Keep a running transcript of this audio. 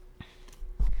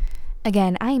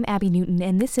Again, I am Abby Newton,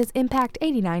 and this is Impact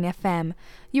 89 FM.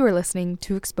 You are listening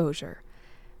to Exposure.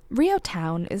 Rio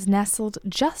Town is nestled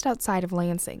just outside of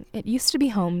Lansing. It used to be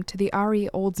home to the R.E.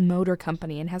 Olds Motor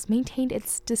Company and has maintained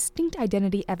its distinct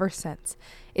identity ever since.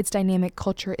 Its dynamic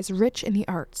culture is rich in the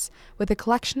arts, with a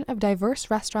collection of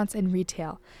diverse restaurants and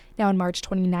retail. Now on March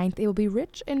 29th, it will be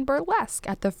rich in burlesque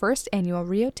at the first annual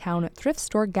Rio Town Thrift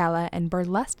Store Gala and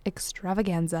Burlesque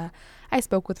Extravaganza. I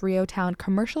spoke with Rio Town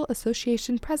Commercial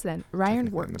Association President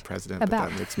Ryan Wirt I'm the president, about but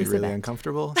that makes me this really event.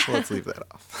 uncomfortable, so let's leave that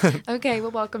off. Okay,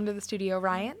 well, welcome to the studio,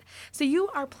 Ryan. So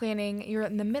you're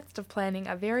in the midst of planning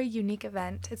a very unique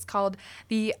event. It's called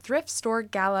the Thrift Store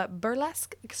Gala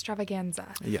Burlesque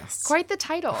Extravaganza. Yes. Quite the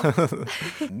title.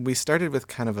 We started with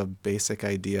kind of a basic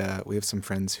idea. We have some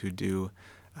friends who do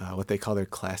what they call their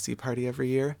classy party every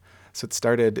year. So it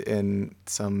started in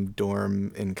some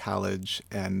dorm in college,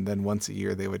 and then once a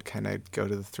year they would kind of go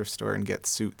to the thrift store and get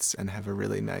suits and have a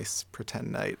really nice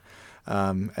pretend night.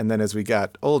 And then as we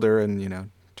got older and,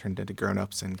 turned into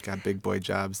grown-ups and got big boy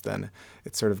jobs, then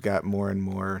it sort of got more and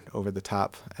more over the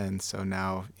top. And so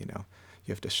now,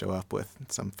 you have to show up with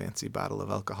some fancy bottle of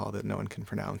alcohol that no one can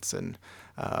pronounce, and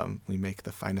we make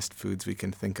the finest foods we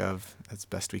can think of as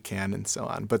best we can and so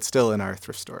on, but still in our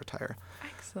thrift store attire.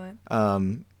 Excellent.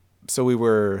 So we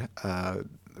were,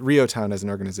 Rio Town as an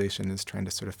organization is trying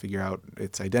to sort of figure out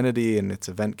its identity and its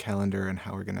event calendar and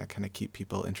how we're going to kind of keep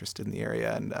people interested in the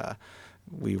area. And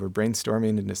we were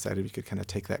brainstorming and decided we could kind of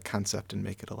take that concept and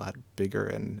make it a lot bigger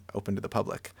and open to the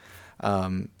public.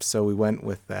 So we went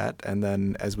with that. And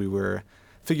then as we were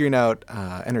figuring out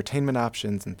entertainment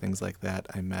options and things like that,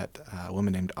 I met a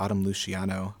woman named Autumn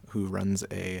Luciano, who runs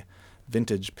a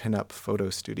vintage pinup photo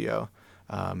studio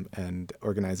and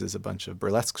organizes a bunch of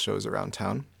burlesque shows around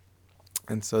town.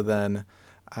 And so then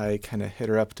I kind of hit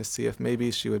her up to see if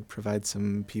maybe she would provide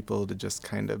some people to just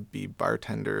kind of be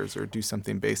bartenders or do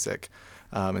something basic.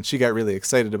 And she got really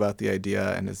excited about the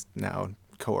idea and is now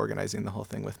co-organizing the whole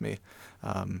thing with me.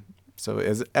 So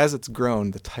as it's grown,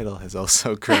 the title has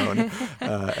also grown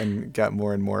and got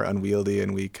more and more unwieldy,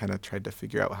 and we kind of tried to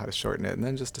figure out how to shorten it and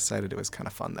then just decided it was kind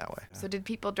of fun that way. So did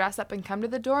people dress up and come to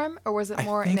the dorm, or was it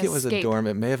more I think an it was escape? a dorm.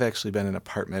 It may have actually been an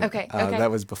apartment. Okay.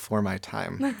 That was before my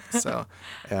time. So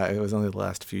it was only the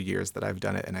last few years that I've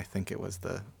done it, and I think it was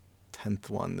the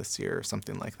 10th one this year or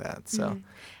something like that. So. Mm-hmm.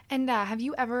 And have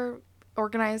you ever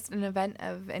organized an event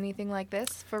of anything like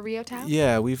this for Rio Town?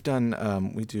 Yeah, we've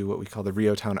done, we do what we call the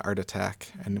Rio Town Art Attack,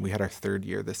 and we had our third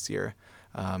year this year.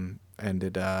 And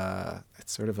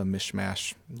it's sort of a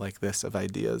mishmash like this of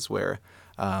ideas where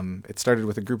it started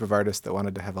with a group of artists that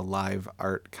wanted to have a live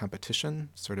art competition,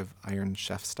 sort of Iron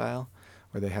Chef style,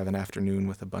 where they have an afternoon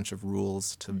with a bunch of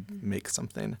rules to make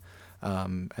something.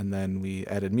 And then we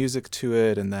added music to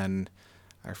it, and then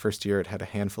our first year, it had a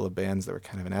handful of bands that were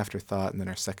kind of an afterthought, and then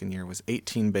our second year was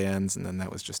 18 bands, and then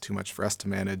that was just too much for us to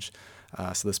manage.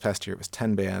 So this past year, it was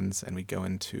 10 bands, and we go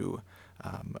into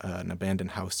an abandoned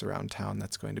house around town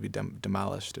that's going to be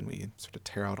demolished, and we sort of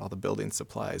tear out all the building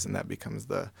supplies, and that becomes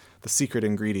the secret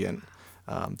ingredient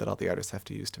that all the artists have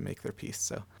to use to make their piece.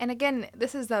 So. And again,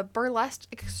 this is the Burlesque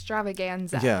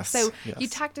Extravaganza. Yes. So yes. You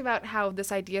talked about how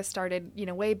this idea started,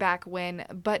 way back when,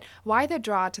 but why the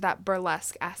draw to that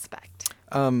burlesque aspect?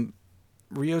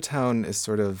 Rio Town is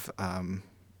sort of,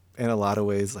 in a lot of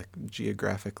ways, like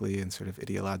geographically and sort of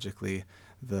ideologically,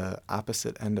 the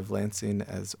opposite end of Lansing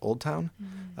as Old Town.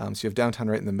 So you have downtown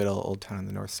right in the middle, Old Town on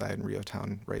the north side, and Rio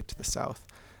Town right to the south.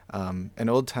 And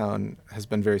Old Town has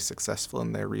been very successful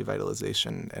in their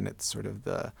revitalization, and it's sort of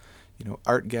the,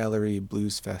 art gallery,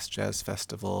 blues fest, jazz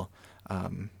festival.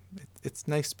 It's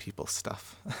nice people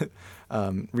stuff.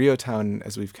 Rio Town,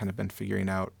 as we've kind of been figuring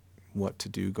out what to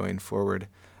do going forward,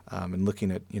 and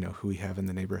looking at who we have in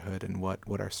the neighborhood and what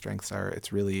our strengths are,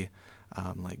 it's really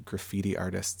like graffiti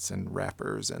artists and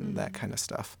rappers and that kind of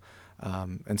stuff.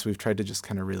 And so we've tried to just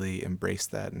kind of really embrace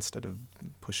that instead of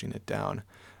pushing it down.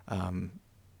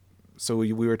 So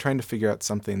we were trying to figure out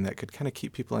something that could kind of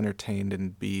keep people entertained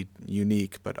and be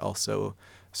unique, but also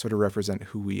sort of represent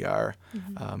who we are,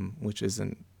 which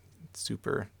isn't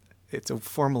super. It's a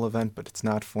formal event, but it's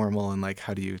not formal, and like,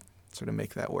 how do you sort of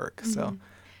make that work?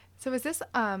 So is this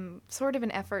sort of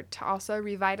an effort to also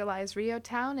revitalize Rio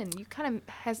Town? And you kind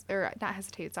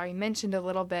of mentioned a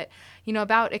little bit,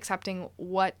 about accepting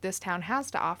what this town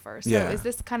has to offer. So is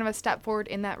this kind of a step forward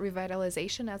in that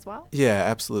revitalization as well? Yeah,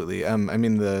 absolutely. I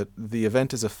mean, the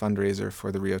event is a fundraiser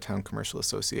for the Rio Town Commercial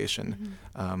Association,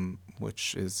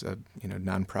 which is a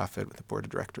nonprofit with a board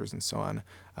of directors and so on.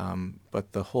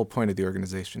 But the whole point of the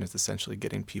organization is essentially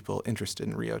getting people interested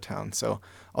in RioTown. So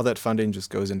all that funding just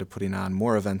goes into putting on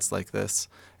more events like this.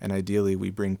 And ideally,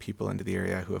 we bring people into the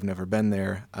area who have never been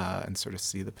there and sort of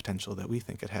see the potential that we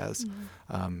think it has.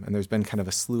 And there's been kind of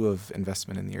a slew of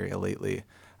investment in the area lately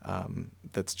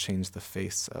that's changed the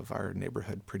face of our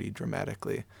neighborhood pretty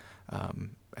dramatically.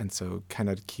 And so kind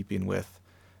of keeping with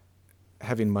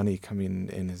having money coming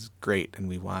in is great, and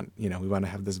we want to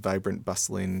have this vibrant,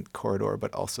 bustling corridor,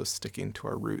 but also sticking to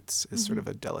our roots is sort of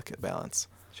a delicate balance.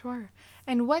 Sure.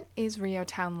 And what is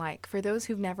RioTown like? For those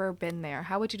who've never been there,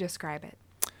 how would you describe it?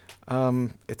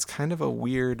 It's kind of a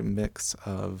weird mix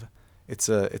of it's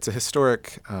a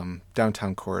historic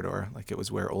downtown corridor, like it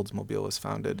was where Oldsmobile was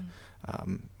founded.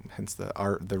 Hence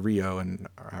the Rio, and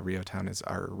RioTown is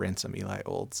our Ransom Eli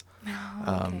Olds.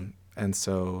 Okay. And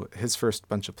so his first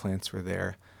bunch of plants were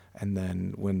there, and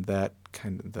then when that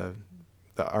kind of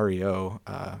the REO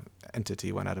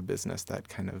entity went out of business, that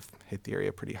kind of hit the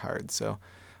area pretty hard. So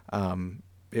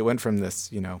it went from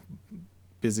this,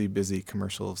 busy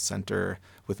commercial center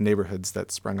with neighborhoods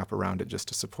that sprung up around it just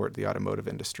to support the automotive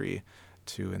industry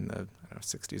to, in the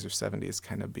 60s or 70s,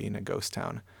 kind of being a ghost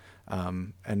town.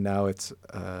 And now it's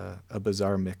a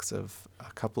bizarre mix of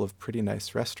a couple of pretty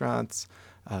nice restaurants,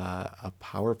 a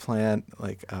power plant,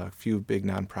 like a few big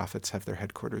nonprofits have their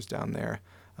headquarters down there.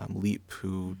 LEAP,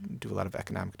 who do a lot of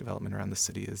economic development around the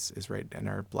city, is right in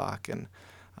our block, and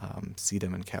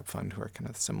CEDAM and Cap Fund, who are kind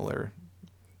of similar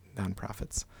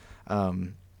nonprofits.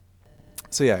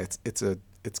 So yeah,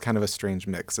 it's kind of a strange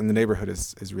mix, and the neighborhood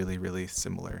is really, really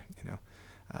similar.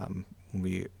 When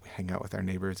we hang out with our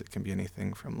neighbors, it can be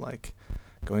anything from like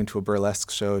going to a burlesque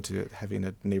show to having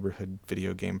a neighborhood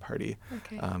video game party.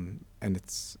 Okay. And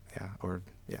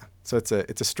so it's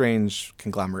a strange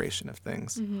conglomeration of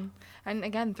things. Mm-hmm. And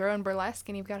again, throw in burlesque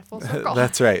and you've got a full circle.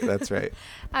 That's right.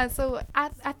 So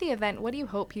at the event, what do you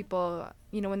hope people,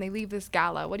 when they leave this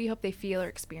gala, what do you hope they feel or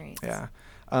experience? Yeah.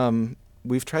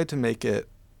 We've tried to make it,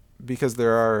 because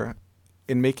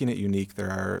in making it unique, there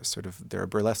are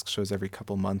burlesque shows every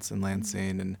couple months in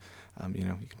Lansing, and you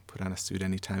can put on a suit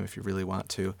anytime if you really want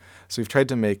to. So we've tried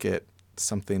to make it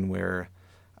something where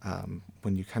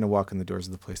when you kind of walk in the doors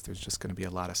of the place, there's just going to be a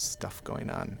lot of stuff going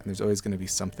on, and there's always going to be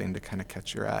something to kind of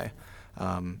catch your eye.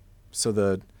 So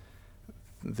the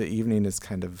evening is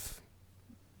kind of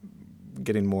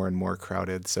getting more and more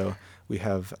crowded. So we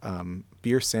have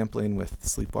beer sampling with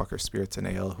Sleepwalker Spirits and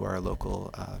Ale, who are a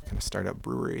local kind of startup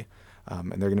brewery.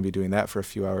 And they're going to be doing that for a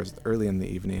few hours early in the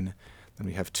evening. Then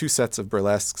we have 2 sets of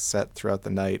burlesque set throughout the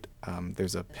night.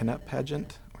 There's a pinup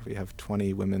pageant where we have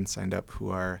 20 women signed up who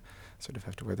are sort of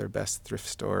have to wear their best thrift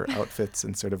store outfits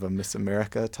in sort of a Miss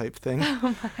America type thing.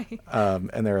 Oh my.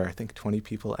 And there are, I think, 20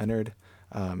 people entered.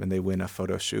 And they win a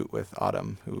photo shoot with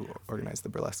Autumn, who organized the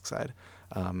burlesque side.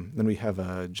 Then we have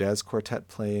a jazz quartet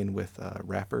playing with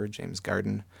rapper James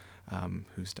Garden,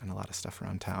 who's done a lot of stuff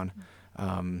around town.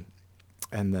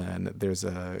 And then there's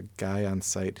a guy on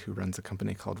site who runs a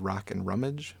company called Rock and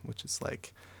Rummage, which is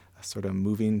like a sort of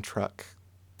moving truck,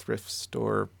 thrift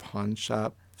store, pawn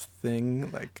shop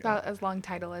thing. About as long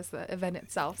title as the event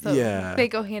itself. So yeah, they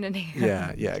go hand in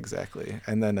hand. Yeah, exactly.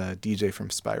 And then a DJ from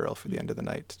Spiral for the end of the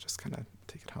night to just kind of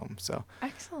take it home. So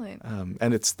excellent.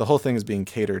 And the whole thing is being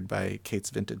catered by Kate's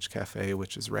Vintage Cafe,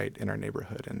 which is right in our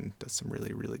neighborhood and does some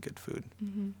really, really good food.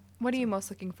 Mm-hmm. What are you most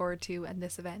looking forward to at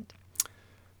this event?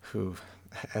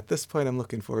 At this point, I'm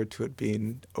looking forward to it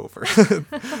being over.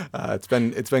 It's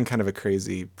been kind of a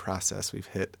crazy process. We've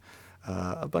hit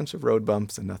a bunch of road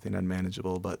bumps and nothing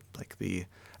unmanageable, but like the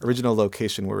original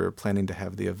location where we were planning to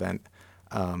have the event,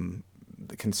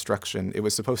 the construction, it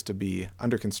was supposed to be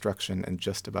under construction and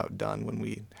just about done when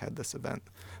we had this event.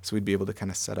 So we'd be able to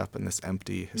kind of set up in this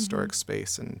empty historic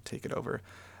space and take it over.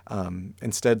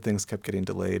 Instead, things kept getting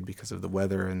delayed because of the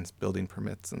weather and building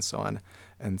permits and so on.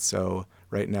 And so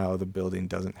right now, the building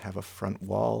doesn't have a front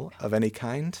wall of any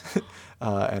kind,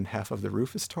 and half of the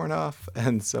roof is torn off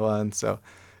and so on. So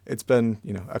it's been,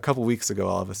 a couple weeks ago,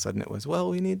 all of a sudden it was, well,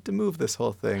 we need to move this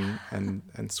whole thing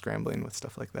and scrambling with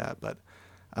stuff like that. But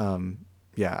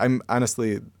yeah, I'm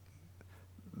honestly,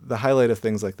 the highlight of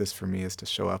things like this for me is to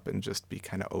show up and just be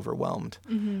kind of overwhelmed.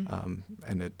 Mm-hmm.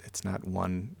 And it's not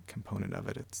one component of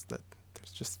it. It's that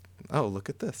there's just, oh, look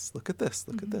at this, look at this,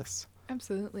 look at this.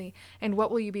 Absolutely. And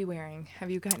what will you be wearing? Have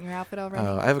you gotten your outfit already?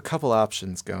 I have a couple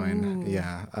options going. Ooh.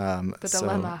 Yeah. The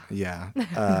dilemma.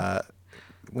 Yeah.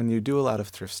 When you do a lot of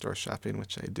thrift store shopping,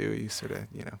 which I do, you sort of,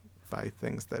 buy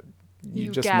things that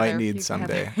you just might need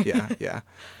someday. Yeah.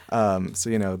 So,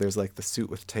 there's like the suit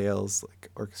with tails, like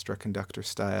orchestra conductor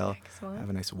style. Excellent. I have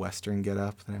a nice Western get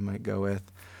up that I might go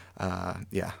with.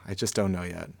 I just don't know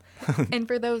yet. And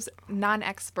for those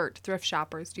non-expert thrift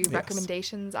shoppers, do you have Yes.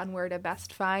 recommendations on where to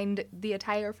best find the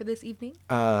attire for this evening?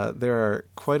 There are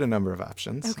quite a number of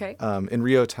options. Okay. In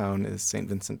Rio Town is St.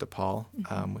 Vincent de Paul,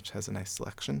 which has a nice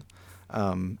selection.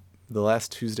 The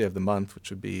last Tuesday of the month,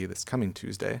 which would be this coming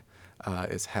Tuesday,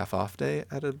 is half off day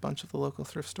at a bunch of the local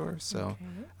thrift stores. So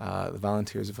the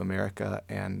Volunteers of America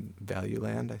and Value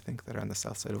Land, I think, that are on the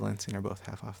south side of Lansing are both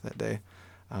half off that day.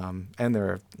 And there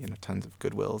are tons of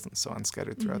Goodwills and so on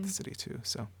scattered throughout the city too.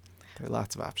 So there are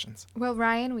lots of options. Well,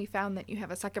 Ryan, we found that you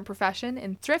have a second profession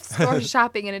in thrift store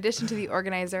shopping in addition to the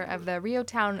organizer of the Rio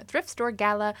Town Thrift Store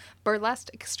Gala Burlesque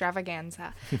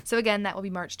Extravaganza. So again, that will be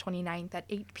March 29th at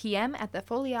 8 p.m. at the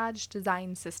Foliage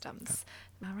Design Systems.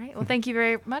 All right. Well, thank you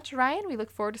very much, Ryan. We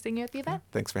look forward to seeing you at the event.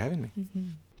 Thanks for having me.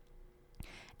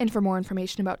 And for more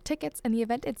information about tickets and the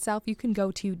event itself, you can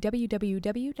go to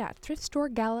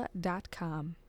www.thriftstoregala.com.